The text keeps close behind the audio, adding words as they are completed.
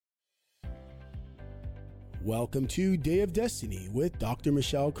Welcome to Day of Destiny with Dr.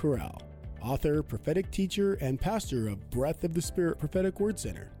 Michelle Corral, author, prophetic teacher, and pastor of Breath of the Spirit Prophetic Word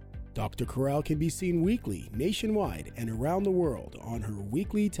Center. Dr. Corral can be seen weekly, nationwide, and around the world on her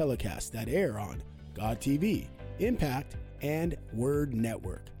weekly telecasts that air on God TV, Impact, and Word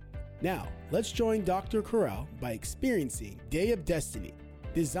Network. Now, let's join Dr. Corral by experiencing Day of Destiny,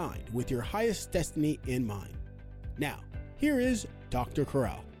 designed with your highest destiny in mind. Now, here is Dr.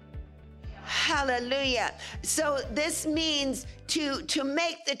 Corral. Hallelujah. So this means to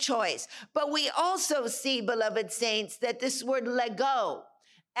make the choice. But we also see, beloved saints, that this word lego,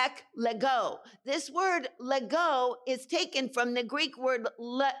 lego, this word lego is taken from the Greek word,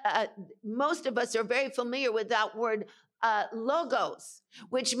 most of us are very familiar with that word logos,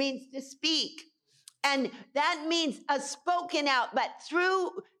 which means to speak. And that means a spoken out, but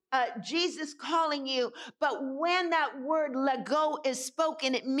through Jesus calling you. But when that word lego is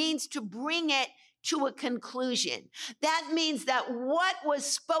spoken, it means to bring it to a conclusion. That means that what was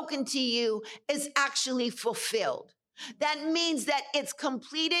spoken to you is actually fulfilled. That means that it's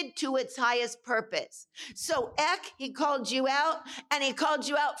completed to its highest purpose. So he called you out, and he called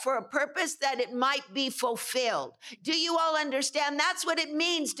you out for a purpose that it might be fulfilled. Do you all understand? That's what it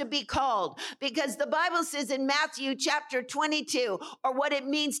means to be called, because the Bible says in Matthew chapter 22, or what it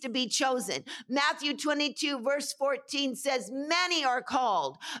means to be chosen. Matthew 22 verse 14 says, many are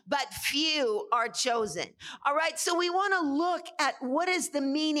called, but few are chosen. All right. So we want to look at what is the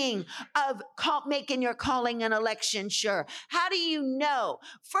meaning of making your calling and election sure. How do you know?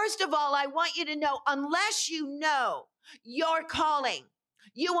 First of all, I want you to know, unless you know your calling,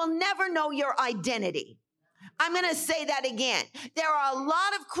 you will never know your identity. I'm going to say that again. There are a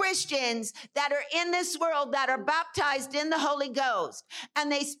lot of Christians that are in this world that are baptized in the Holy Ghost,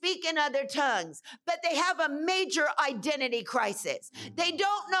 and they speak in other tongues, but they have a major identity crisis. They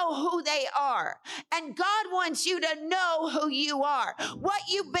don't know who they are. And God wants you to know who you are, what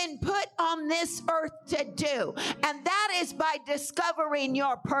you've been put on this earth to do. And that is by discovering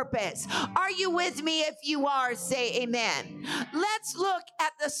your purpose. Are you with me? If you are, say amen. Let's look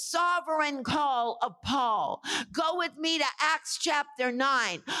at the sovereign call of Paul. Go with me to Acts chapter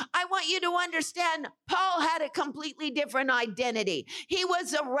 9. I want you to understand Paul had a completely different identity. He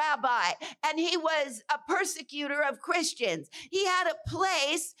was a rabbi, and he was a persecutor of Christians. He had a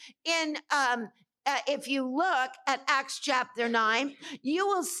place in if you look at Acts chapter 9, you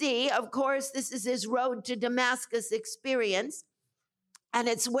will see, of course, this is his road to Damascus experience. And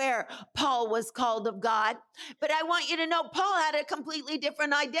it's where Paul was called of God. But I want you to know Paul had a completely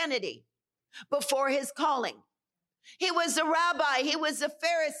different identity before his calling. He was a rabbi. He was a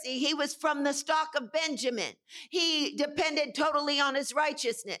Pharisee. He was from the stock of Benjamin. He depended totally on his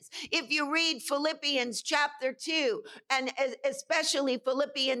righteousness. If you read Philippians chapter 2, and especially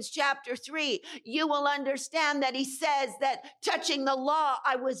Philippians chapter 3, you will understand that he says that touching the law,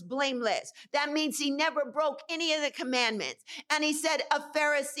 I was blameless. That means he never broke any of the commandments. And he said, a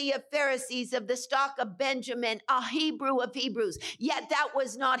Pharisee of Pharisees, of the stock of Benjamin, a Hebrew of Hebrews. Yet that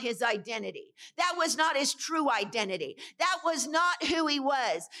was not his identity. That was not his true identity. That was not who he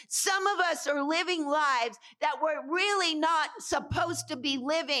was. Some of us are living lives that we're really not supposed to be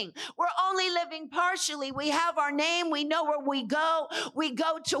living. We're only living partially. We have our name. We know where we go. We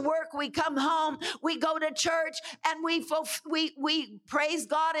go to work. We come home. We go to church, and we praise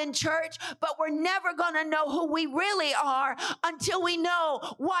God in church, but we're never going to know who we really are until we know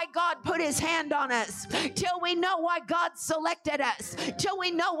why God put his hand on us, till we know why God selected us, till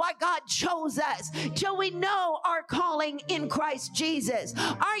we know why God chose us, till we know our calling in Christ Jesus.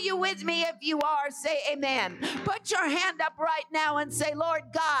 Are you with me? If you are, say amen. Put your hand up right now and say, Lord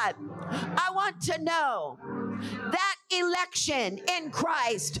God, I want to know that election in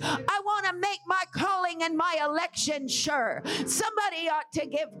Christ. I want to make my calling and my election sure. Somebody ought to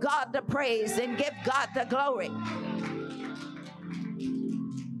give God the praise and give God the glory.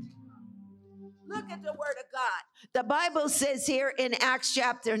 Look at the word of God. The Bible says here in Acts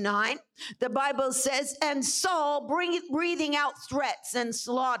chapter 9, the Bible says, and Saul, breathing out threats and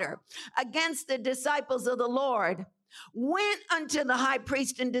slaughter against the disciples of the Lord, went unto the high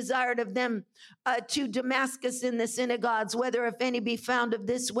priest and desired of them to Damascus in the synagogues, whether if any be found of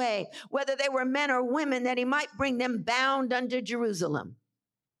this way, whether they were men or women, that he might bring them bound unto Jerusalem.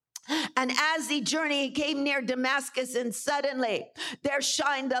 And as he journeyed, he came near Damascus, and suddenly there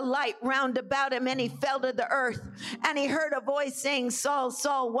shined a light round about him, and he fell to the earth. And he heard a voice saying, Saul,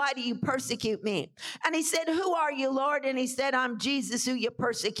 Saul, why do you persecute me? And he said, who are you, Lord? And he said, I'm Jesus who you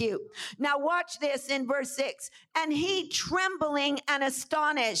persecute. Now watch this in verse 6. And he, trembling and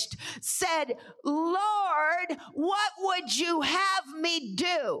astonished, said, Lord, what would you have me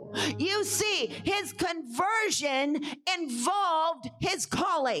do? You see, his conversion involved his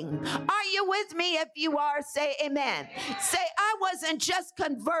calling. Are you with me? If you are, say amen. Say, I wasn't just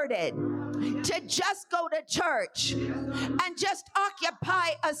converted to just go to church and just occupy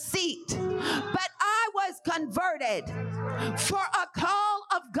a seat, but I was converted for a call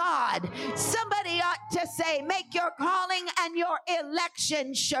of God. Somebody ought to say, make your calling and your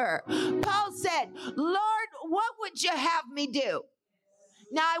election sure. Paul said, Lord, what would you have me do?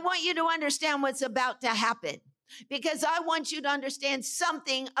 Now, I want you to understand what's about to happen, because I want you to understand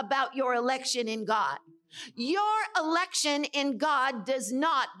something about your election in God. Your election in God does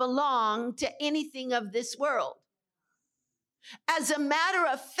not belong to anything of this world. As a matter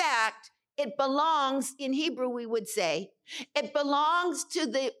of fact, it belongs, in Hebrew we would say, it belongs to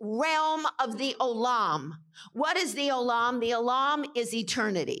the realm of the olam. What is the olam? The olam is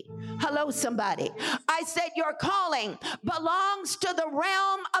eternity. Hello, somebody. I said your calling belongs to the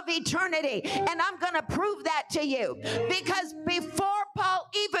realm of eternity. And I'm going to prove that to you. Because before Paul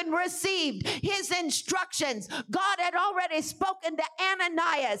even received his instructions, God had already spoken to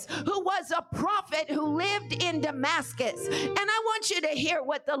Ananias, who was a prophet who lived in Damascus. And I want you to hear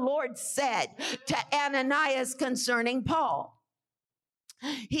what the Lord said to Ananias concerning Paul.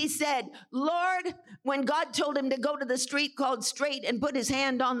 He said, Lord, when God told him to go to the street called Straight and put his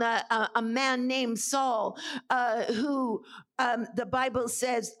hand on a man named Saul, who the Bible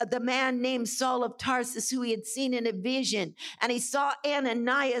says, the man named Saul of Tarsus, who he had seen in a vision, and he saw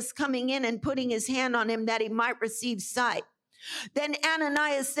Ananias coming in and putting his hand on him that he might receive sight. Then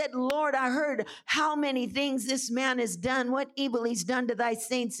Ananias said, Lord, I heard how many things this man has done, what evil he's done to thy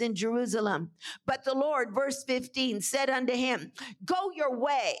saints in Jerusalem. But the Lord, verse 15, said unto him, go your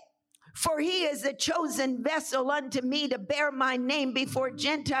way, for he is a chosen vessel unto me to bear my name before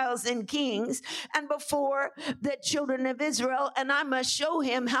Gentiles and kings and before the children of Israel, and I must show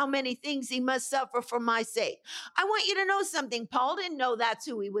him how many things he must suffer for my sake. I want you to know something. Paul didn't know that's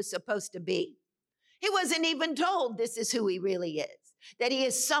who he was supposed to be. He wasn't even told this is who he really is, that he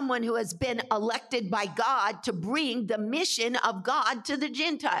is someone who has been elected by God to bring the mission of God to the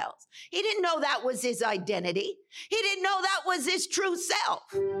Gentiles. He didn't know that was his identity. He didn't know that was his true self.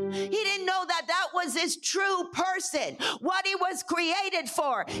 He didn't know that that was his true person, what he was created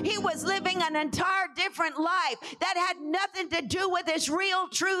for. He was living an entire different life that had nothing to do with his real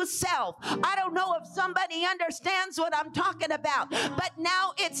true self. I don't know if somebody understands what I'm talking about, but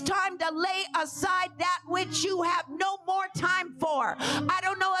now it's time to lay aside that which you have no more time for. I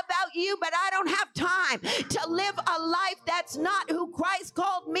don't know about you, but I don't have time to live a life that's not who Christ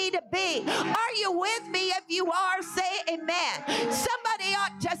called me to be. Are you with me? If you are, say amen. Somebody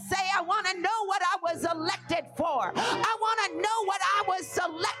ought to say, I want to know what I was elected for. I want to know what I was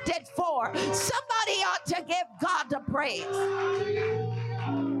selected for. Somebody ought to give God the praise.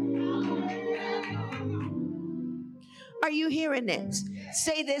 Are you hearing this?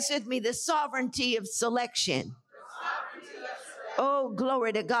 Say this with me, the sovereignty of selection. Oh,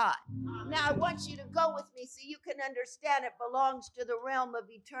 glory to God. Now I want you to go with me so you can understand it belongs to the realm of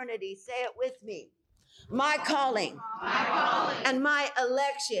eternity. Say it with me. My calling and my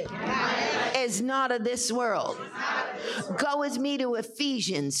election is not of this world. Go with me to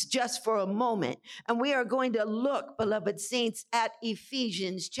Ephesians just for a moment. And we are going to look, beloved saints, at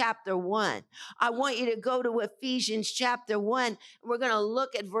Ephesians chapter 1. I want you to go to Ephesians chapter 1. And we're going to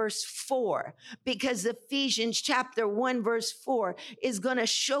look at verse 4, because Ephesians chapter 1 verse 4 is going to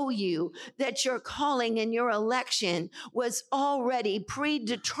show you that your calling and your election was already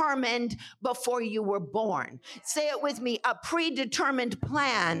predetermined before you were born. Say it with me, a predetermined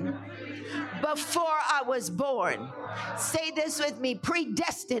plan before I was born. Say this with me,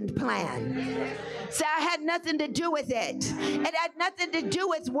 predestined plan. Say I had nothing to do with it. It had nothing to do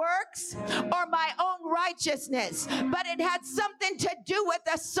with works or my own righteousness, but it had something to do with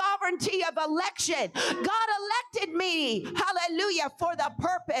the sovereignty of election. God elected me, hallelujah, for the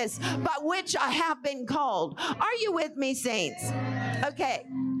purpose by which I have been called. Are you with me, saints? Okay.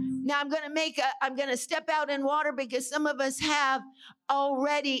 Now I'm going to step out in water, because some of us have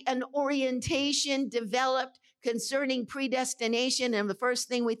already an orientation developed concerning predestination. And the first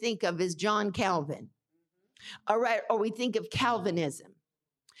thing we think of is John Calvin. All right. Or we think of Calvinism.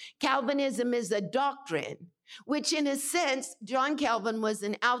 Calvinism is a doctrine which in a sense, John Calvin was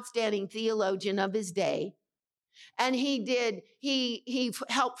an outstanding theologian of his day. And he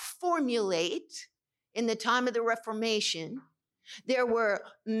helped formulate in the time of the Reformation. There were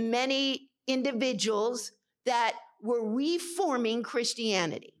many individuals that were reforming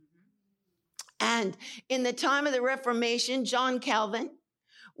Christianity. And in the time of the Reformation, John Calvin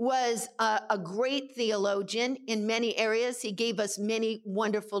was a great theologian in many areas. He gave us many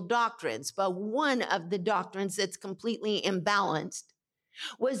wonderful doctrines, but one of the doctrines that's completely imbalanced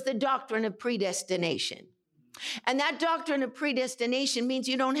was the doctrine of predestination. And that doctrine of predestination means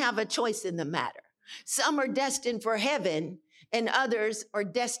you don't have a choice in the matter. Some are destined for heaven and others are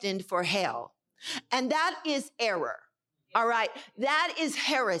destined for hell. And that is error. All right. That is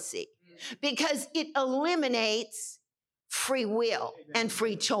heresy because it eliminates free will and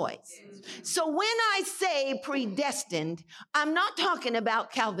free choice. So when I say predestined, I'm not talking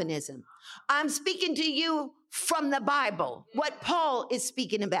about Calvinism. I'm speaking to you from the Bible, what Paul is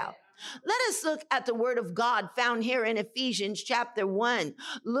speaking about. Let us look at the word of God found here in Ephesians chapter 1,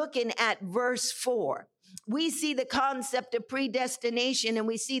 looking at verse 4. We see the concept of predestination and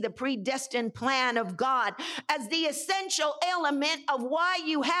we see the predestined plan of God as the essential element of why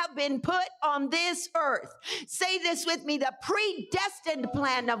you have been put on this earth. Say this with me, the predestined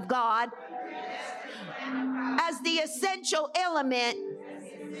plan of God as the essential element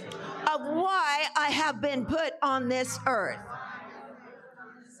of why I have been put on this earth.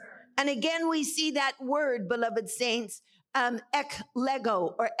 And again, we see that word, beloved saints,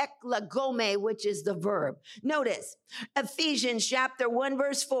 eklego or eklegome, which is the verb. Notice Ephesians chapter 1,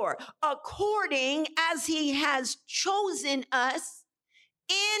 verse 4, according as he has chosen us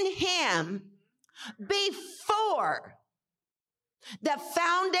in him before the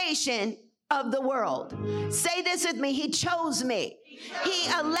foundation of the world. Say this with me. He chose me. He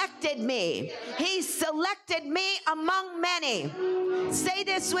elected me. He selected me among many. Say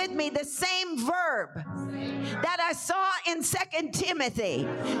this with me. The same verb that I saw in 2 Timothy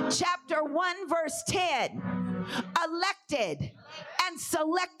chapter 1, verse 10. Elected and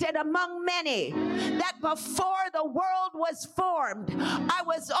selected among many, that before the world was formed, I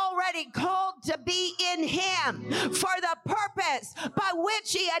was already called to be in him for the purpose by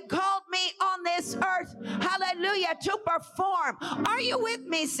which he had called me on this earth, hallelujah, to perform. Are you with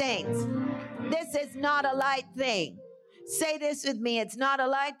me, saints? This is not a light thing. Say this with me. It's not a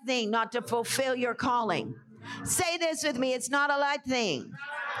light thing not to fulfill your calling. Say this with me. It's not a light thing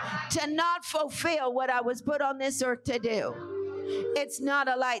to not fulfill what I was put on this earth to do. It's not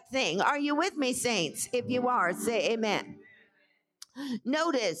a light thing. Are you with me, saints? If you are, say amen.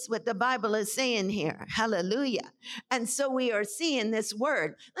 Notice what the Bible is saying here. Hallelujah. And so we are seeing this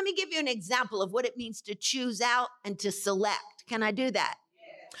word. Let me give you an example of what it means to choose out and to select. Can I do that?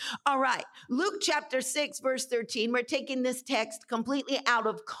 All right. Luke chapter 6, verse 13. We're taking this text completely out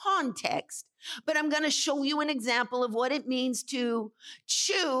of context, but I'm going to show you an example of what it means to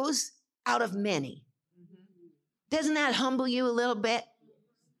choose out of many. Doesn't that humble you a little bit?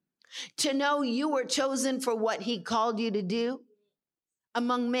 To know you were chosen for what he called you to do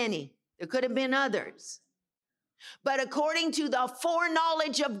among many. There could have been others. But according to the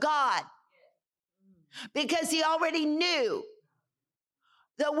foreknowledge of God, because he already knew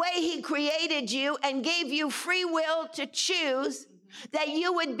the way he created you and gave you free will to choose, that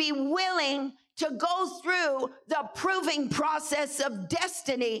you would be willing to go through the proving process of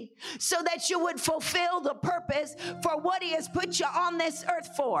destiny so that you would fulfill the purpose for what he has put you on this earth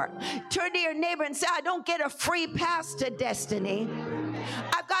for. Turn to your neighbor and say, I don't get a free pass to destiny.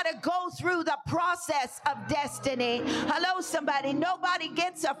 I've got to go through the process of destiny. Hello, somebody. Nobody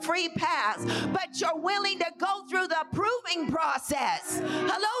gets a free pass, but you're willing to go through the proving process.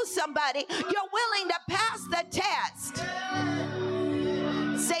 Hello, somebody. You're willing to pass the test.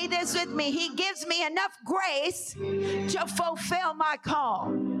 Say this with me. He gives me enough grace to fulfill my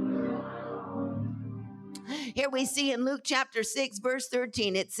call. Here we see in Luke chapter 6, verse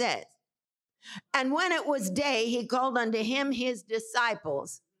 13, it says, and when it was day, he called unto him his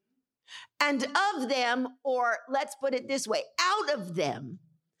disciples. And of them, or let's put it this way, out of them,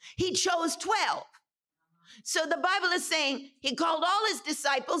 he chose 12. So the Bible is saying he called all his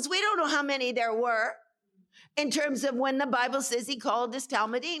disciples. We don't know how many there were in terms of when the Bible says he called his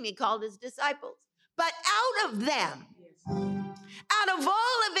Talmudim, he called his disciples. But out of them, out of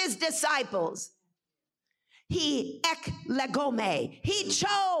all of his disciples, he he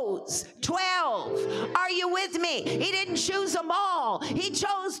chose 12. Are you with me? He didn't choose them all. He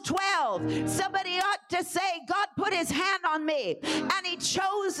chose 12. Somebody ought to say, God put his hand on me and he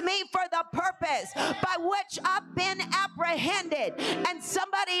chose me for the purpose by which I've been apprehended. And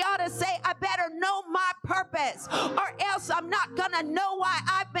somebody ought to say, I better know my purpose. purpose, or else I'm not going to know why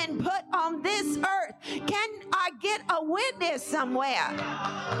I've been put on this earth. Can I get a witness somewhere?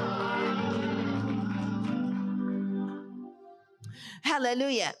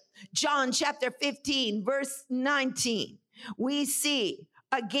 Hallelujah. John chapter 15, verse 19. We see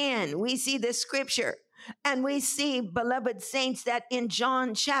the scripture, and we see, beloved saints, that in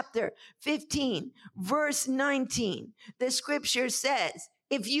John chapter 15, verse 19, the scripture says,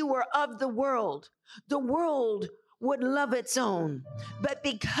 if you were of the world would love its own. But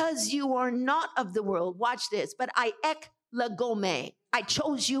because you are not of the world, watch this, but I eklegome, I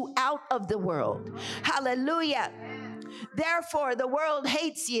chose you out of the world. Hallelujah. Therefore, the world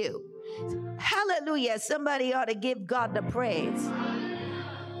hates you. Hallelujah. Somebody ought to give God the praise.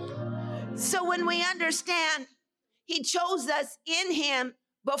 So when we understand he chose us in him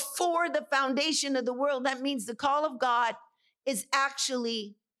before the foundation of the world, that means the call of God is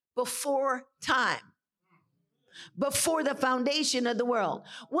actually before time, before the foundation of the world.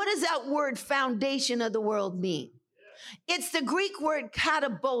 What does that word foundation of the world mean? It's the Greek word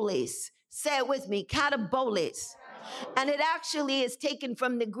kataboles. Say it with me, kataboles. And it actually is taken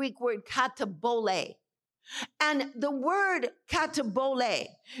from the Greek word katabole. And the word katabole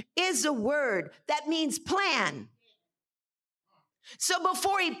is a word that means plan. So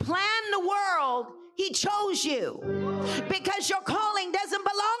before he planned the world, he chose you, because your calling doesn't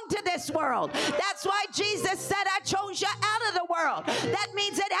belong to this world. That's why Jesus said, I chose you out of the world. That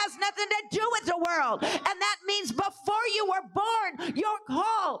means it has nothing to do with the world. And that means before you were born, your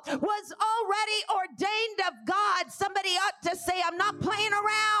call was already ordained of God. Somebody ought to say, I'm not playing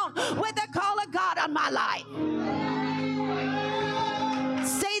around with the call of God on my life.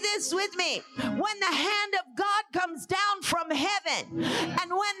 Say this with me. When the hand of God comes down from heaven,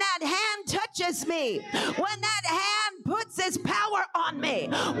 and when that hand touches me, when that hand puts his power on me,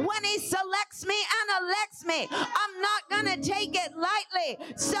 when he selects me and elects me, I'm not going to take it lightly.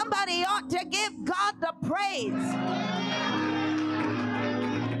 Somebody ought to give God the praise.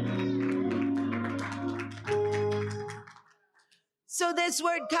 So this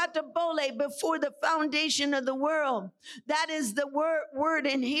word katabole, before the foundation of the world, that is the word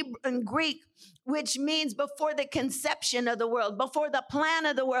in Hebrew and Greek, which means before the conception of the world, before the plan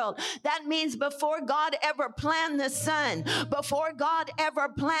of the world. That means before God ever planned the sun, before God ever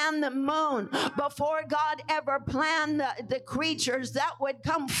planned the moon, before God ever planned the creatures that would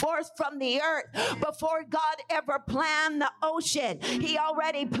come forth from the earth, before God ever planned the ocean. He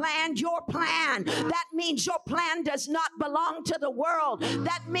already planned your plan. That means your plan does not belong to the world.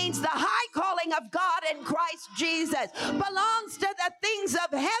 That means the high calling of God in Christ Jesus belongs to the things of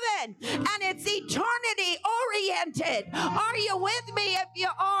heaven, and it's eternity oriented. Are you with me? If you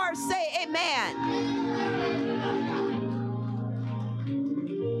are, say amen.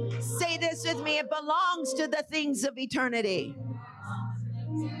 Say this with me. It belongs to the things of eternity.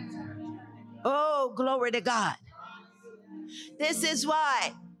 Oh, glory to God. This is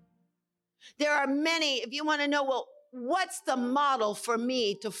why there are many, if you want to know, well, what's the model for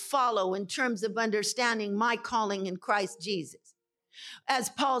me to follow in terms of understanding my calling in Christ Jesus? As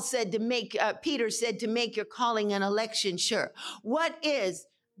Peter said, to make your calling and election sure. What is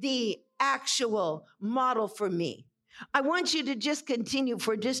the actual model for me? I want you to just continue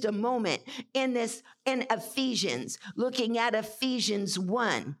for just a moment in Ephesians, looking at Ephesians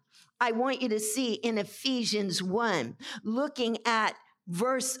 1. I want you to see in Ephesians 1, looking at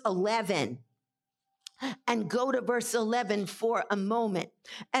verse 11. And go to verse 11 for a moment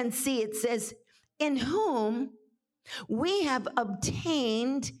and see, it says, in whom we have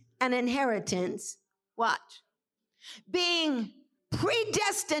obtained an inheritance, watch, being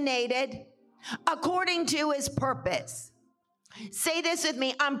predestinated according to his purpose. Say this with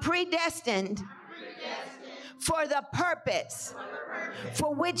me. I'm predestined for the purpose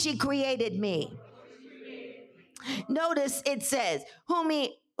for which he created me. Notice it says, whom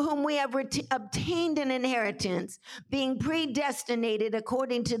we have obtained an inheritance, being predestinated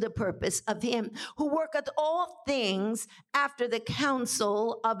according to the purpose of him who worketh all things after the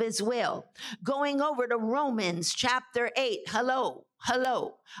counsel of his will. Going over to Romans chapter 8. Hello.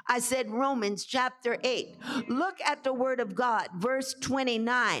 I said Romans chapter 8. Look at the word of God, verse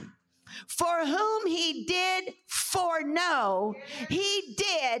 29. For whom he did foreknow, he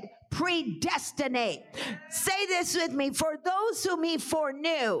did predestinate. Say this with me. For those whom he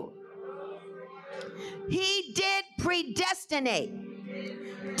foreknew, he did predestinate.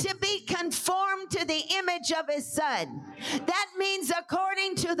 To be conformed to the image of his son. That means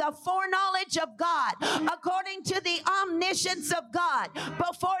according to the foreknowledge of God, according to the omniscience of God,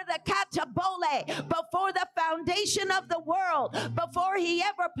 before the katabole, before the foundation of the world, before he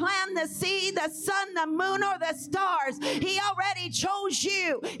ever planned the sea, the sun, the moon, or the stars, he already chose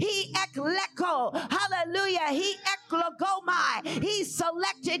you. He ekleko, hallelujah, he eklogomai. He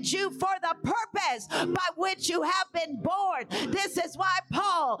selected you for the purpose by which you have been born. This is why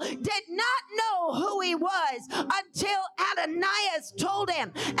Paul did not know who he was until Ananias told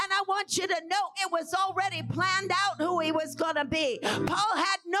him. And I want you to know it was already planned out who he was going to be. Paul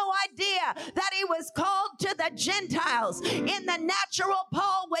had no idea that he was called to the Gentiles. In the natural,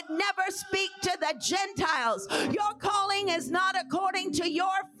 Paul would never speak to the Gentiles. Your calling is not according to your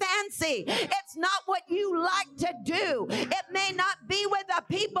fancy. It's not what you like to do. It may not be with the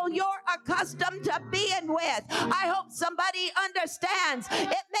people you're accustomed to being with. I hope somebody understands.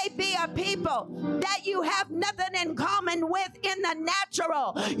 It may be a people that you have nothing in common with in the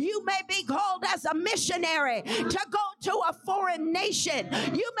natural. You may be called as a missionary to go to a foreign nation.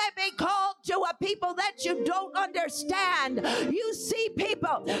 You may be called to a people that you don't understand. You see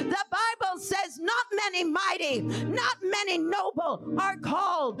people, the Bible says not many mighty, not many noble are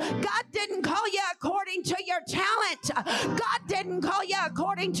called. God didn't call you according to your talent. God didn't call you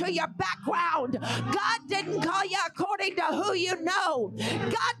according to your background. God didn't call you according to who you know.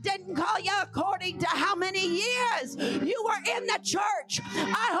 God didn't call you according to how many years you were in the church.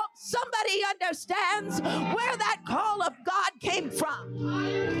 I hope somebody understands where that call of God came from.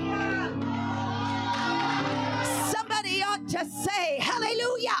 Somebody ought to say,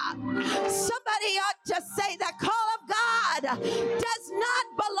 hallelujah. Somebody ought to say the call of God does not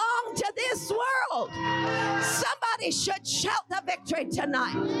belong to this world. Somebody should shout the victory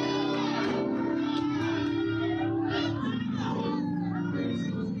tonight.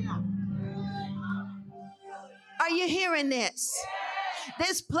 Are you hearing this?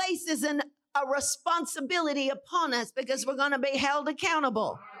 This places a responsibility upon us because we're going to be held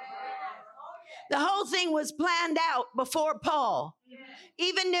accountable. The whole thing was planned out before Paul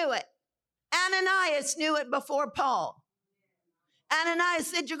even knew it. Ananias knew it before Paul. Ananias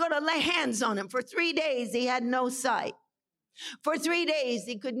said, you're going to lay hands on him. For 3 days, he had no sight. For 3 days,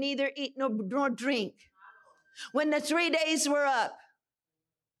 he could neither eat nor drink. When the 3 days were up,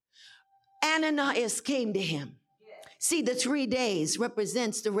 Ananias came to him. See, the 3 days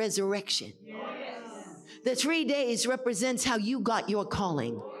represents the resurrection. The 3 days represents how you got your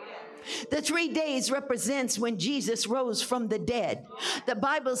calling. The 3 days represents when Jesus rose from the dead. The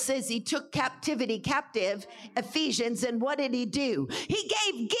Bible says he took captivity captive, Ephesians, and what did he do? He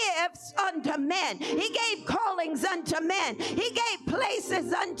gave gifts unto men. He gave callings unto men. He gave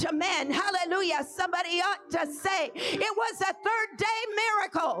places unto men. Hallelujah. Somebody ought to say, it was a third day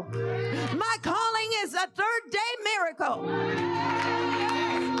miracle. My calling is a third day miracle.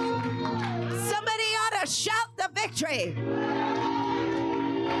 Somebody ought to shout the victory.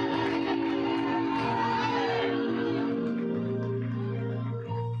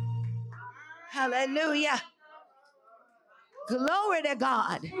 Hallelujah. Glory to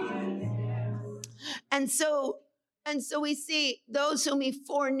God. And so we see those whom he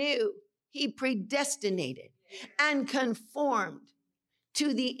foreknew, he predestinated and conformed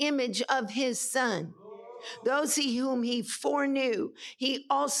to the image of his son. Those whom he foreknew, he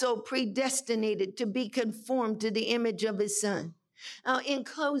also predestinated to be conformed to the image of his son. Now, in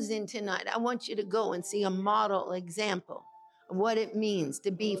closing tonight, I want you to go and see a model example of what it means to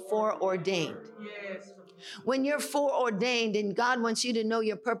be foreordained. When you're foreordained and God wants you to know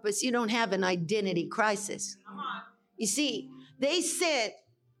your purpose, you don't have an identity crisis. You see, they said,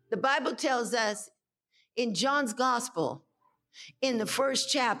 the Bible tells us in John's gospel, in the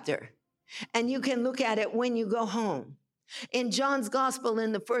first chapter, and you can look at it when you go home. In John's gospel,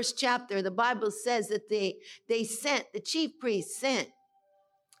 in the first chapter, the Bible says that they sent, the chief priests sent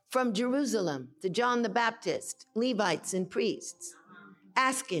from Jerusalem to John the Baptist, Levites and priests,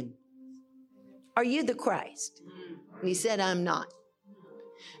 asking, are you the Christ? And he said, I'm not.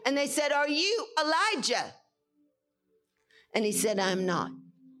 And they said, are you Elijah? And he said, I'm not.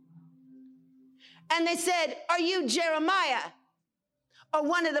 And they said, are you Jeremiah or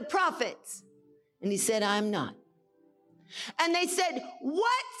one of the prophets? And he said, I'm not. And they said,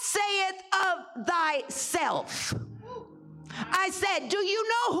 what saith of thyself? I said, do you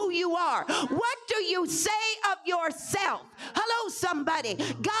know who you are? What do you say of yourself? Hello, somebody.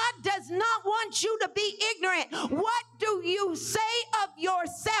 God does not want you to be ignorant. What do you say of yourself?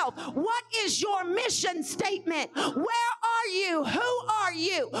 yourself. What is your mission statement? Where are you? Who are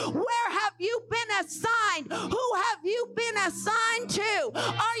you? Where have you been assigned? Who have you been assigned to?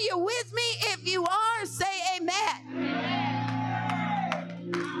 Are you with me? If you are, say amen.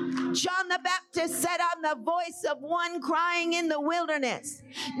 John the Baptist said, I'm the voice of one crying in the wilderness.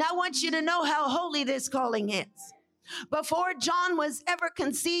 Now I want you to know how holy this calling is. Before John was ever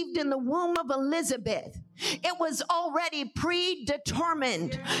conceived in the womb of Elizabeth, it was already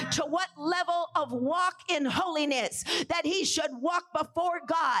predetermined to what level of walk in holiness that he should walk before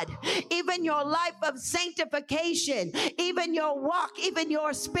God. Even your life of sanctification, even your walk, even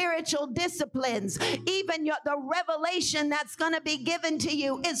your spiritual disciplines, even the revelation that's going to be given to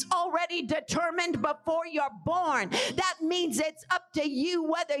you is already determined before you're born. That means it's up to you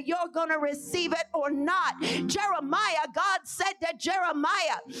whether you're going to receive it or not. God said to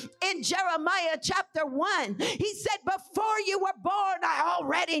Jeremiah in Jeremiah chapter 1, he said, before you were born, I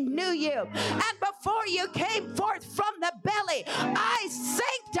already knew you. And before you came forth from the belly, I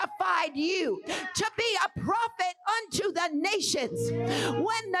sanctified you to be a prophet unto the nations.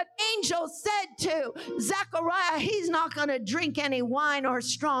 When the angel said to Zechariah, he's not going to drink any wine or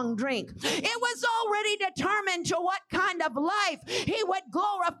strong drink, it was already determined to what kind of life he would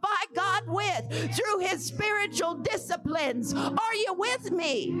glorify God with through his spiritual disciplines. Are you with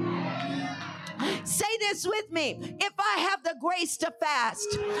me? Say this with me. If I have the grace to fast,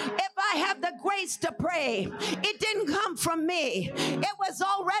 if I have the grace to pray, it didn't come from me. It was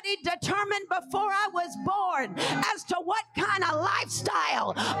already determined before I was born as to what kind of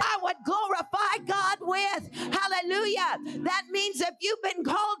lifestyle I would glorify God with. Hallelujah. That means if you've been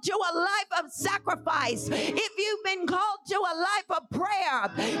called to a life of sacrifice, if you've been called to a life of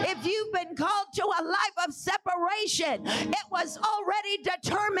prayer, if you've been called to a life of separation, it was already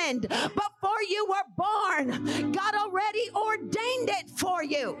determined before you were born. God already ordained it for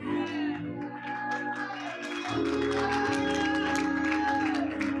you.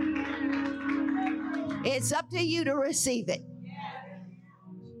 It's up to you to receive it.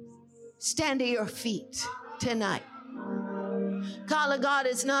 Stand to your feet tonight. Call of God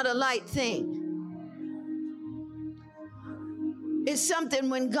is not a light thing. It's something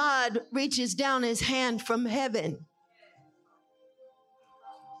when God reaches down his hand from heaven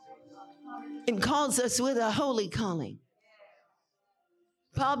and calls us with a holy calling.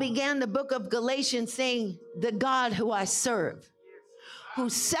 Paul began the book of Galatians saying, the God who I serve, who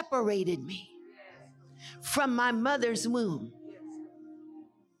separated me from my mother's womb.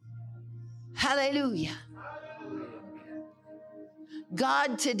 Hallelujah.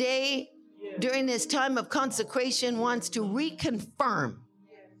 God today, during this time of consecration, wants to reconfirm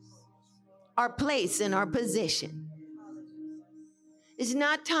our place and our position. It's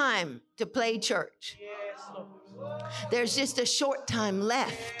not time to play church. There's just a short time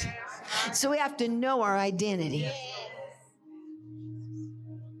left. So we have to know our identity.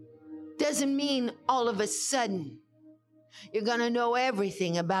 Doesn't mean all of a sudden you're going to know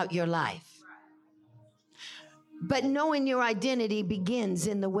everything about your life. But knowing your identity begins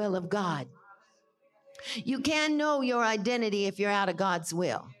in the will of God. You can't know your identity if you're out of God's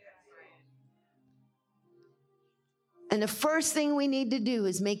will. And the first thing we need to do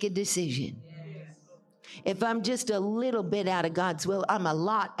is make a decision. If I'm just a little bit out of God's will, I'm a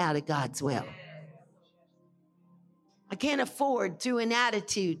lot out of God's will. I can't afford through an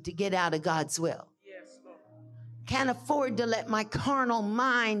attitude to get out of God's will. Can't afford to let my carnal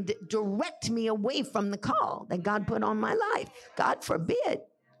mind direct me away from the call that God put on my life. God forbid.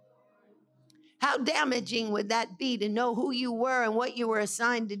 How damaging would that be to know who you were and what you were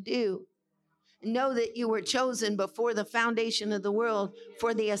assigned to do? Know that you were chosen before the foundation of the world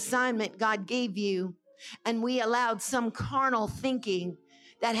for the assignment God gave you. And we allowed some carnal thinking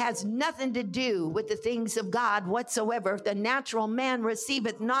that has nothing to do with the things of God whatsoever. The natural man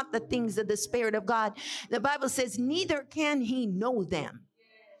receiveth not the things of the Spirit of God. The Bible says, neither can he know them.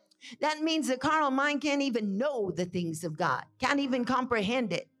 That means the carnal mind can't even know the things of God, can't even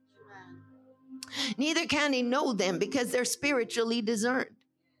comprehend it. Neither can he know them because they're spiritually discerned.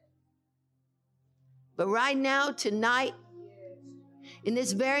 But right now, tonight, in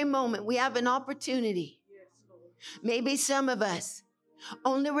this very moment, we have an opportunity. Maybe some of us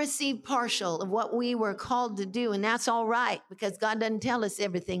only receive partial of what we were called to do, and that's all right because God doesn't tell us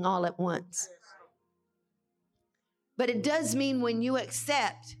everything all at once. But it does mean when you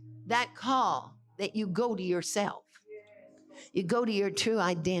accept that call that you go to yourself. You go to your true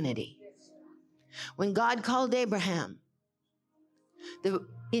identity. When God called Abraham,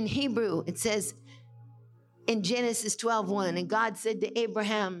 in Hebrew, it says in Genesis 12:1, and God said to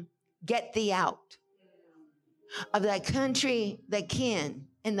Abraham, get thee out. of thy country, thy kin,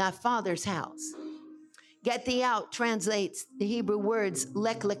 and thy father's house. Get thee out translates the Hebrew words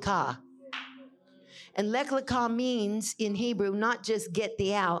lech lekah. And lech lekah means in Hebrew not just get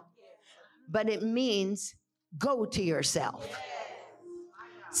thee out, but it means go to yourself.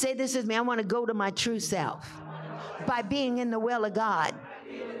 Say this with me. I want to go to my true self by being in the will of God.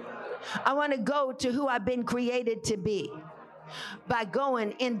 I want to go to who I've been created to be by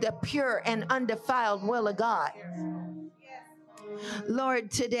going in the pure and undefiled will of God.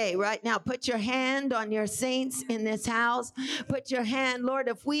 Lord, today, right now, put your hand on your saints in this house. Put your hand, Lord,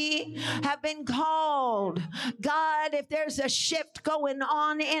 if we have been called, God, if there's a shift going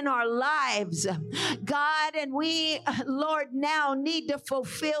on in our lives, God, and we, Lord, now need to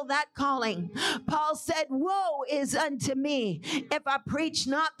fulfill that calling. Paul said, woe is unto me if I preach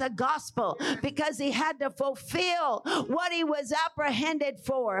not the gospel, because he had to fulfill what he was apprehended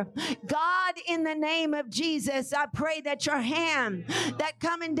for. God, in the name of Jesus, I pray that your hand that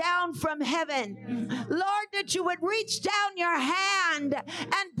coming down from heaven, Lord, that you would reach down your hand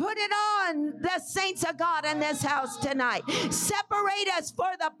and put it on the saints of God in this house tonight. Separate us for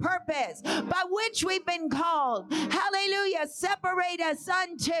the purpose by which we've been called. Hallelujah. Separate us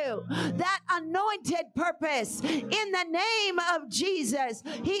unto that anointed purpose in the name of Jesus.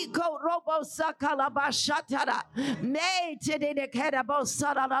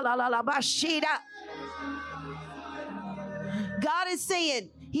 God is saying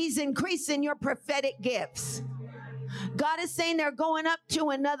he's increasing your prophetic gifts. God is saying they're going up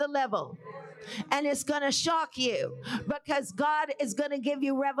to another level. And it's going to shock you because God is going to give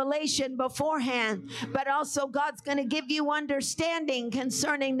you revelation beforehand, but also God's going to give you understanding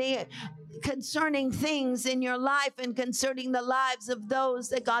concerning things in your life and concerning the lives of those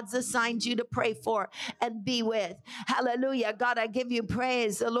that God's assigned you to pray for and be with. Hallelujah. God, I give you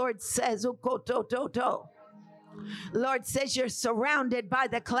praise. The Lord says, Lord says you're surrounded by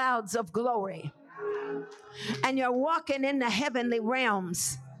the clouds of glory and you're walking in the heavenly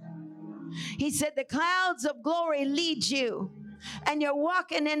realms. He said the clouds of glory lead you and you're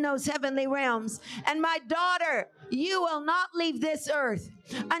walking in those heavenly realms. And my daughter, you will not leave this earth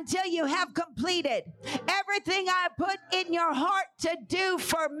until you have completed everything I put in your heart to do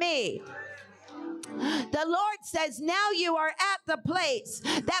for me. The Lord says now you are at the place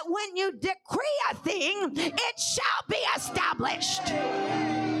that when you decree a thing, it shall be established.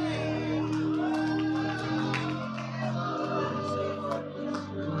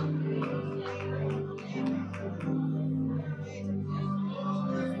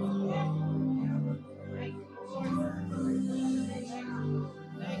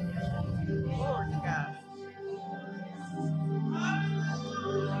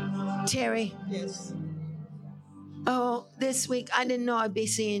 Terry. Yes. Oh, this week I didn't know I'd be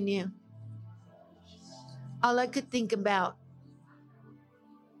seeing you. All I could think about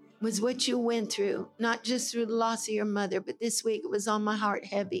was what you went through, not just through the loss of your mother, but this week it was on my heart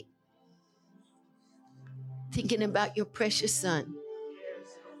heavy. Thinking about your precious son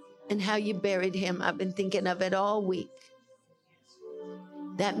and how you buried him. I've been thinking of it all week.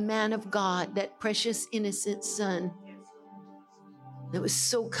 That man of God, that precious innocent son that was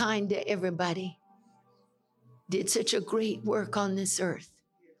so kind to everybody, did such a great work on this earth,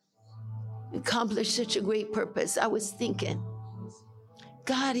 accomplished such a great purpose. I was thinking,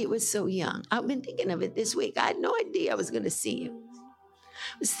 God, he was so young. I've been thinking of it this week. I had no idea I was going to see you.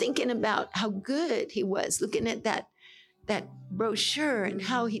 I was thinking about how good he was, looking at that brochure and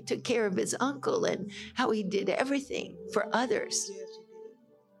how he took care of his uncle and how he did everything for others.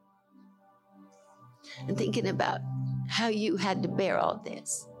 And thinking about how you had to bear all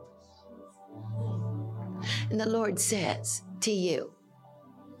this. And the Lord says to you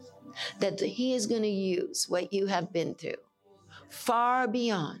that he is going to use what you have been through far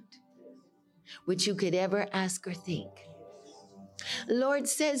beyond what you could ever ask or think. The Lord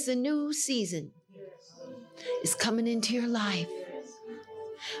says the new season is coming into your life.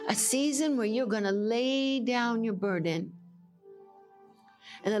 A season where you're going to lay down your burden.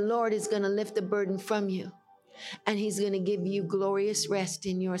 And the Lord is going to lift the burden from you. And he's going to give you glorious rest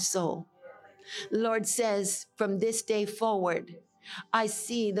in your soul. The Lord says, from this day forward, I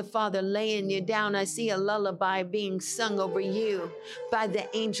see the Father laying you down. I see a lullaby being sung over you by the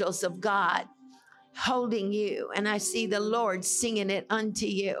angels of God, holding you. And I see the Lord singing it unto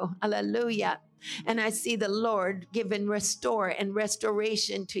you. Hallelujah. And I see the Lord giving restore and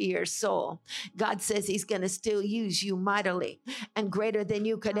restoration to your soul. God says he's going to still use you mightily and greater than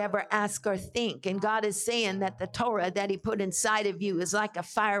you could ever ask or think. And God is saying that the Torah that he put inside of you is like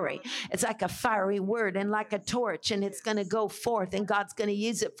it's like a fiery word and like a torch, and it's going to go forth, and God's going to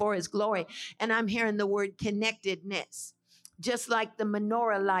use it for his glory. And I'm hearing the word connectedness. Just like the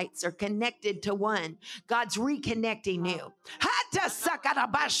menorah lights are connected to one, God's reconnecting you. God says,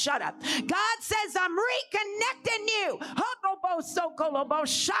 I'm reconnecting you.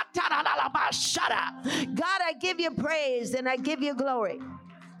 God, I give you praise and I give you glory.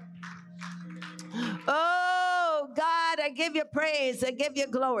 Oh, God, I give you praise. I give you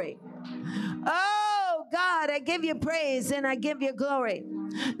glory. Oh, God, I give you praise and I give you glory.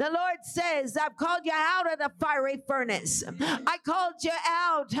 The Lord says, I've called you out of the fiery furnace. I called you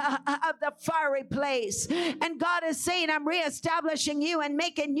out of the fiery place. And God is saying, I'm reestablishing you and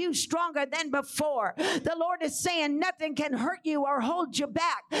making you stronger than before. The Lord is saying, nothing can hurt you or hold you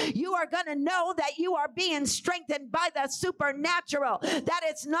back. You are going to know that you are being strengthened by the supernatural, that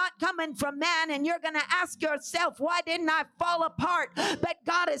it's not coming from man. And you're going to ask yourself, why didn't I fall apart? But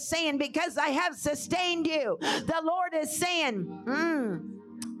God is saying, because I have sustained you. The Lord is saying,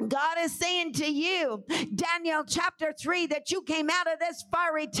 God is saying to you, Daniel chapter 3, that you came out of this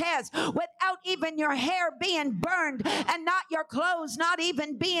fiery test without even your hair being burned and not your clothes not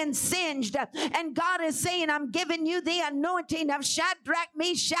even being singed. And God is saying, I'm giving you the anointing of Shadrach,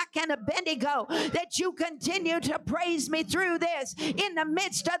 Meshach, and Abednego, that you continue to praise me through this in the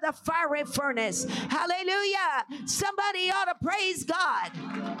midst of the fiery furnace. Hallelujah. Somebody ought to praise God.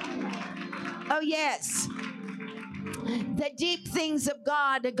 Oh, yes. The deep things of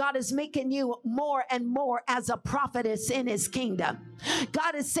God is making you more and more as a prophetess in his kingdom.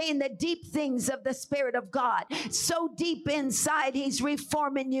 God is saying the deep things of the Spirit of God, so deep inside, he's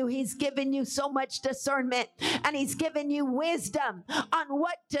reforming you. He's giving you so much discernment, and he's giving you wisdom on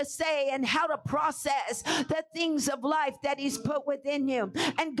what to say and how to process the things of life that he's put within you.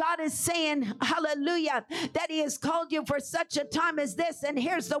 And God is saying, hallelujah, that he has called you for such a time as this. And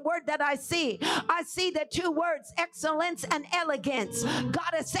here's the word that I see. I see the two words, excellence and elegance.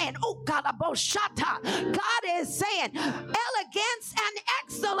 God is saying, oh God, God is saying elegance and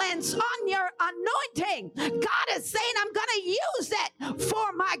excellence on your anointing. God is saying, I'm going to use it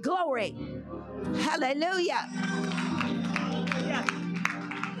for my glory. Hallelujah.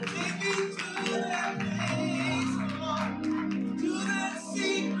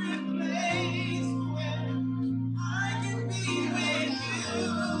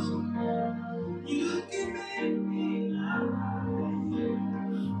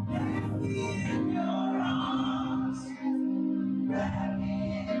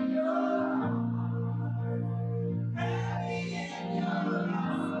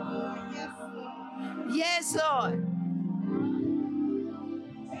 Yes, Lord.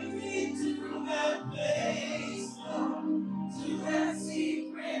 Take me to that place, to that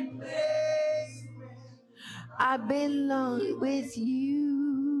secret place. I belong with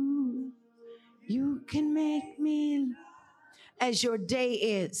you. You can make me. As your day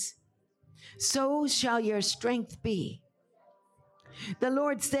is, so shall your strength be. The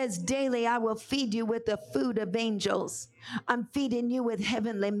Lord says, daily I will feed you with the food of angels. I'm feeding you with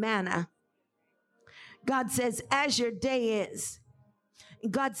heavenly manna. God says, as your day is,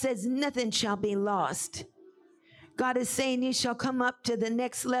 God says, nothing shall be lost. God is saying you shall come up to the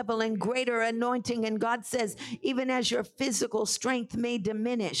next level in greater anointing. And God says, even as your physical strength may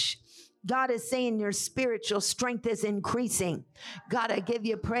diminish, God is saying your spiritual strength is increasing. God, I give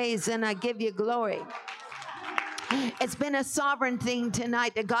you praise and I give you glory. It's been a sovereign thing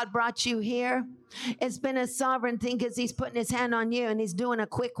tonight that God brought you here. It's been a sovereign thing because he's putting his hand on you and he's doing a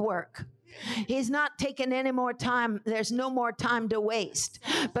quick work. He's not taking any more time. There's no more time to waste,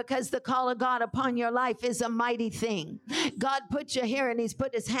 because the call of God upon your life is a mighty thing. God put you here and he's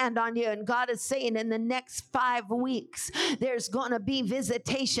put his hand on you. And God is saying in the next 5 weeks, there's going to be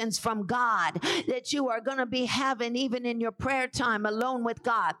visitations from God that you are going to be having even in your prayer time alone with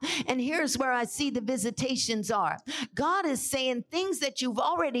God. And here's where I see the visitations are. God is saying things that you've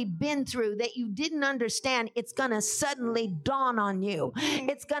already been through that you didn't understand. It's going to suddenly dawn on you.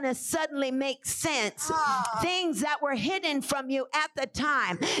 It's going to suddenly make sense. Things that were hidden from you at the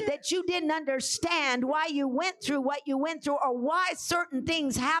time that you didn't understand why you went through what you went through or why certain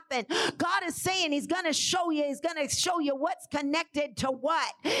things happened. God is saying he's going to show you. He's going to show you what's connected to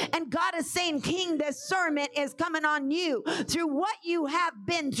what. And God is saying king discernment is coming on you through what you have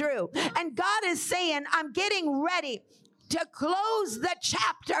been through. And God is saying, I'm getting ready to close the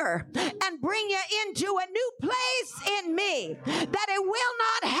chapter and bring you into a new place in me, that it will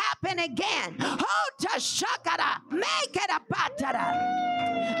not happen again. Make it a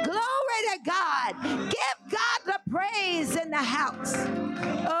batara. Glory to God. Give God the praise in the house.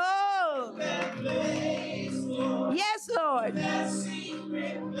 Oh, yes, Lord.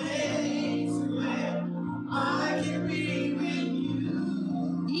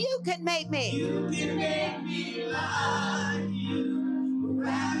 You can make me. You can make me like you.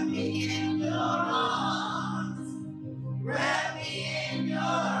 Wrap me in your arms. Wrap me in your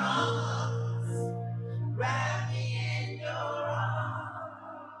arms. Wrap me in your arms.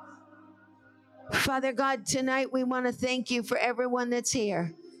 Father God, tonight we want to thank you for everyone that's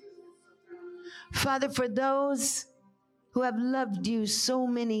here. Father, for those who have loved you so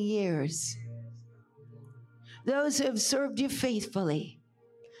many years, those who have served you faithfully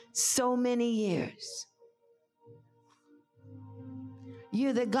so many years.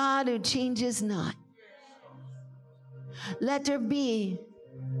 You're the God who changes not. Let there be,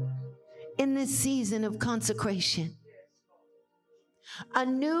 in this season of consecration, a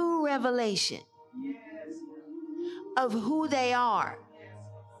new revelation of who they are,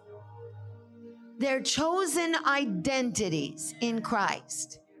 their chosen identities in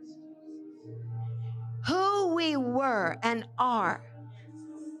Christ, who we were and are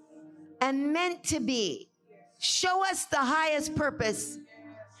and meant to be. Show us the highest purpose.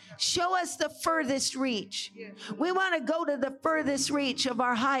 Show us the furthest reach. We want to go to the furthest reach of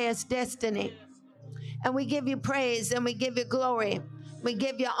our highest destiny. And we give you praise and we give you glory. We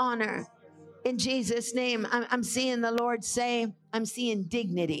give you honor. In Jesus' name, I'm seeing the Lord say, I'm seeing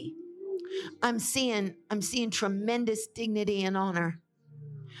dignity. I'm seeing tremendous dignity and honor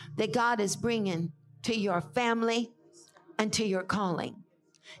that God is bringing to your family and to your calling.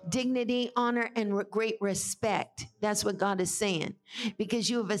 Dignity, honor, and great respect. That's what God is saying, because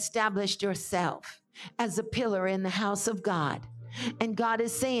you have established yourself as a pillar in the house of God. And God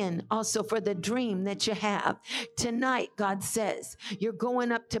is saying also for the dream that you have tonight, God says you're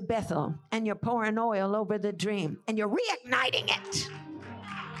going up to Bethel and you're pouring oil over the dream and you're reigniting it.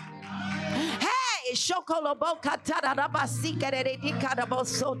 Hey,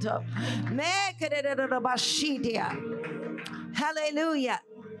 hallelujah.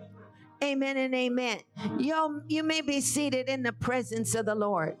 Amen and amen. You may be seated in the presence of the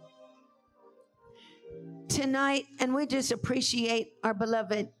Lord tonight, and we just appreciate our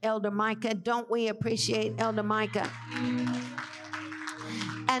beloved Elder Micah. Don't we appreciate Elder Micah?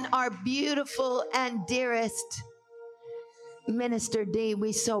 And our beautiful and dearest Minister D,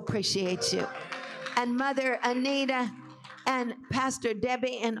 we so appreciate you. And Mother Anita and Pastor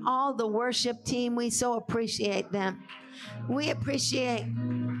Debbie and all the worship team, we so appreciate them. We appreciate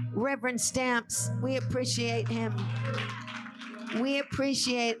Reverend Stamps. We appreciate him. We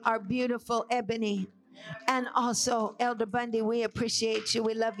appreciate our beautiful Ebony. And also Elder Bundy, we appreciate you.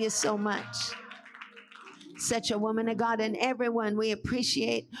 We love you so much. Such a woman of God. And everyone, we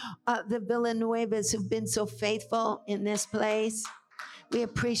appreciate the Villanuevas who've been so faithful in this place. We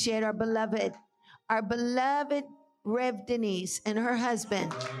appreciate our beloved Rev Denise and her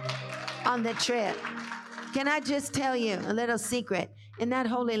husband on the trip. Can I just tell you a little secret? In that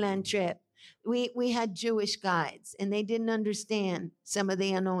Holy Land trip, we had Jewish guides, and they didn't understand some of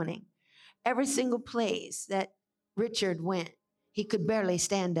the anointing. Every single place that Richard went, he could barely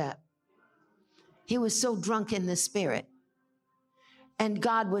stand up. He was so drunk in the spirit. And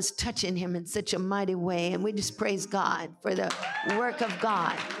God was touching him in such a mighty way. And we just praise God for the work of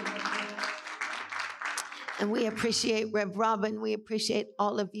God. And we appreciate Rev Robin. We appreciate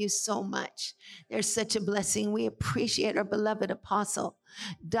all of you so much. There's such a blessing. We appreciate our beloved apostle,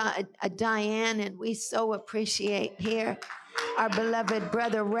 Diane, and we so appreciate here our beloved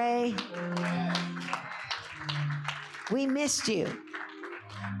brother Ray. We missed you,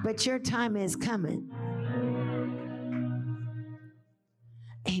 but your time is coming.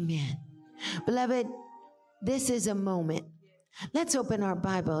 Amen. Beloved, this is a moment. Let's open our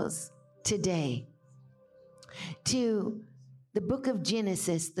Bibles today to the book of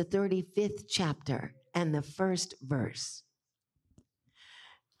Genesis, the 35th chapter and the first verse.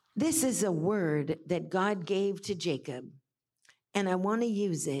 This is a word that God gave to Jacob, and I want to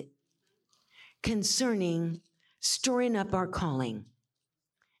use it concerning stirring up our calling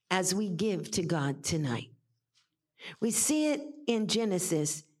as we give to God tonight. We see it in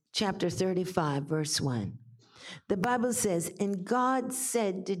Genesis chapter 35, verse 1. The Bible says, and God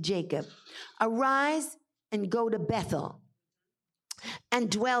said to Jacob, arise and go to Bethel and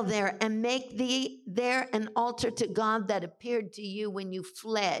dwell there and make thee there an altar to God that appeared to you when you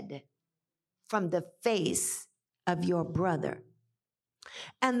fled from the face of your brother.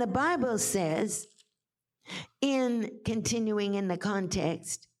 And the Bible says, in continuing in the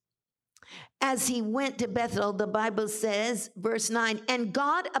context, as he went to Bethel, the Bible says, verse 9, and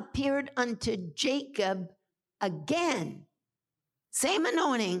God appeared unto Jacob again. Same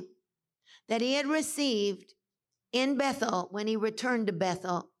anointing that he had received in Bethel when he returned to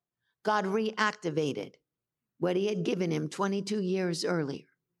Bethel, God reactivated what he had given him 22 years earlier.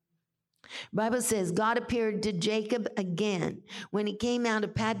 Bible says God appeared to Jacob again when he came out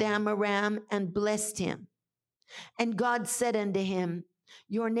of Paddan Aram and blessed him. And God said unto him,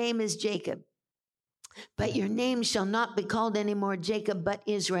 your name is Jacob, but your name shall not be called any more Jacob, but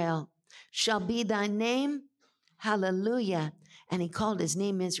Israel shall be thy name. Hallelujah. And he called his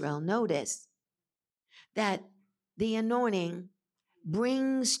name Israel. Notice that the anointing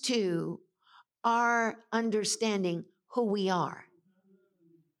brings to our understanding who we are,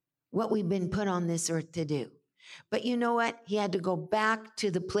 what we've been put on this earth to do. But you know what? He had to go back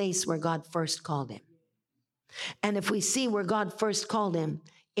to the place where God first called him. And if we see where God first called him,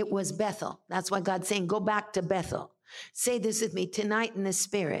 it was Bethel. That's why God's saying, go back to Bethel. Say this with me tonight in the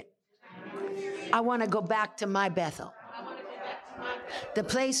spirit. I want to go back to my Bethel. The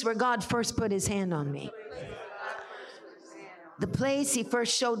place where God first put his hand on me. The place he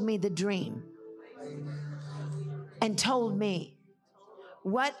first showed me the dream and told me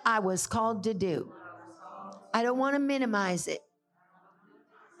what I was called to do. I don't want to minimize it.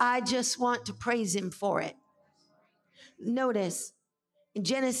 I just want to praise him for it. Notice in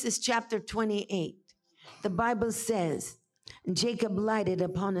Genesis chapter 28, the Bible says, Jacob lighted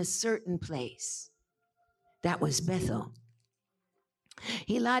upon a certain place. That was Bethel.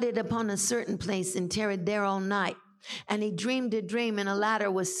 He lighted upon a certain place and tarried there all night. And he dreamed a dream, and a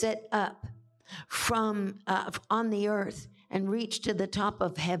ladder was set up from on the earth and reached to the top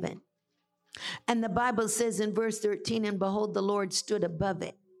of heaven. And the Bible says in verse 13, and behold, the Lord stood above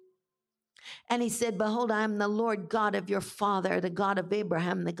it. And he said, behold, I am the Lord God of your father, the God of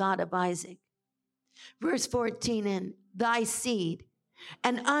Abraham, the God of Isaac. Verse 14, and thy seed,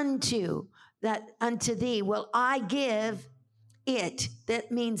 and unto thee will I give it.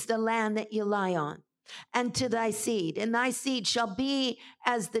 That means the land that you lie on. And to thy seed, and thy seed shall be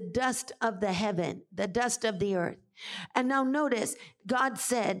as the dust of the heaven, the dust of the earth. And now notice, God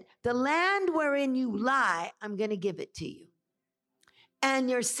said, the land wherein you lie, I'm going to give it to you. And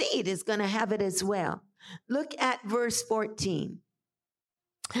your seed is going to have it as well. Look at verse 14.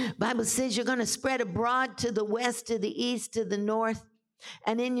 Bible says you're going to spread abroad to the west, to the east, to the north,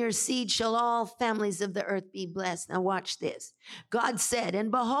 and in your seed shall all families of the earth be blessed. Now watch this. God said, and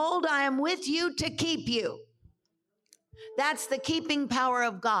behold, I am with you to keep you. That's the keeping power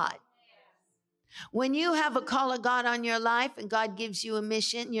of God. When you have a call of God on your life and God gives you a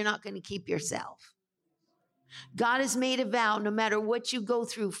mission, you're not going to keep yourself. God has made a vow no matter what you go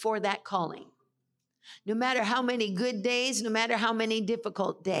through for that calling. No matter how many good days, no matter how many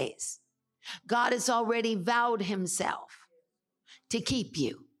difficult days, God has already vowed himself to keep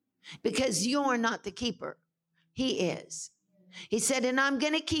you because you're not the keeper. He is. He said, and I'm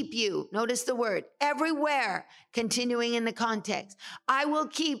going to keep you. Notice the word everywhere, continuing in the context. I will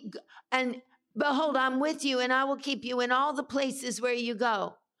keep, and behold, I'm with you, and I will keep you in all the places where you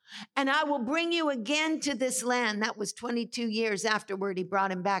go. And I will bring you again to this land. That was 22 years afterward. He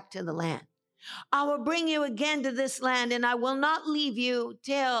brought him back to the land. I will bring you again to this land, and I will not leave you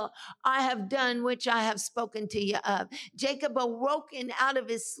till I have done which I have spoken to you of. Jacob awoke out of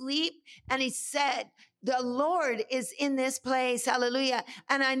his sleep, and he said, the Lord is in this place. Hallelujah.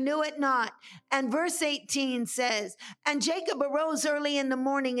 And I knew it not. And verse 18 says, and Jacob arose early in the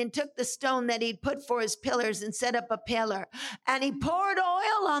morning and took the stone that he'd put for his pillars and set up a pillar. And he poured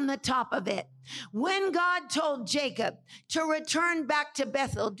oil on the top of it. When God told Jacob to return back to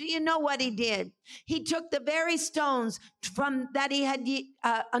Bethel, do you know what he did? He took the very stones from that he had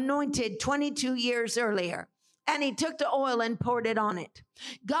anointed 22 years earlier. And he took the oil and poured it on it.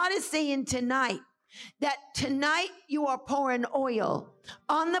 God is saying tonight, that tonight you are pouring oil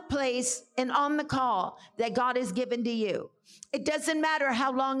on the place and on the call that God has given to you. It doesn't matter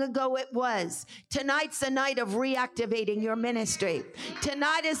how long ago it was. Tonight's a night of reactivating your ministry.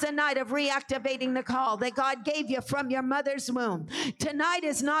 Tonight is a night of reactivating the call that God gave you from your mother's womb. Tonight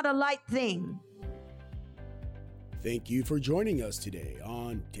is not a light thing. Thank you for joining us today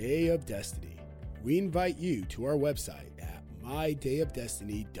on Day of Destiny. We invite you to our website at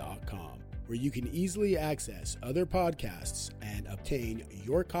mydayofdestiny.com. where you can easily access other podcasts and obtain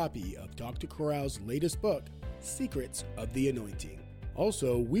your copy of Dr. Corral's latest book, Secrets of the Anointing.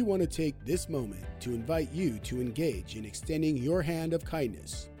 Also, we want to take this moment to invite you to engage in extending your hand of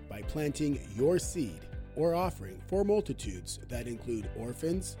kindness by planting your seed or offering for multitudes that include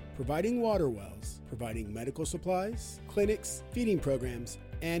orphans, providing water wells, providing medical supplies, clinics, feeding programs,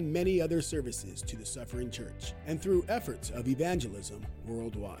 and many other services to the suffering church, and through efforts of evangelism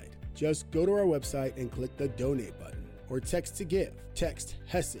worldwide. Just go to our website and click the donate button, or text to give. Text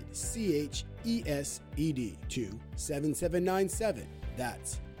HESED, CHESED, to 7797.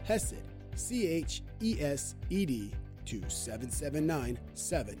 That's HESED, CHESED, to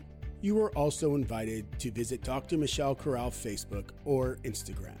 7797. You are also invited to visit Dr. Michelle Corral Facebook or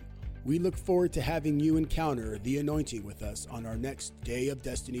Instagram. We look forward to having you encounter the anointing with us on our next Day of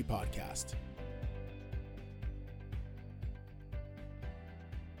Destiny podcast.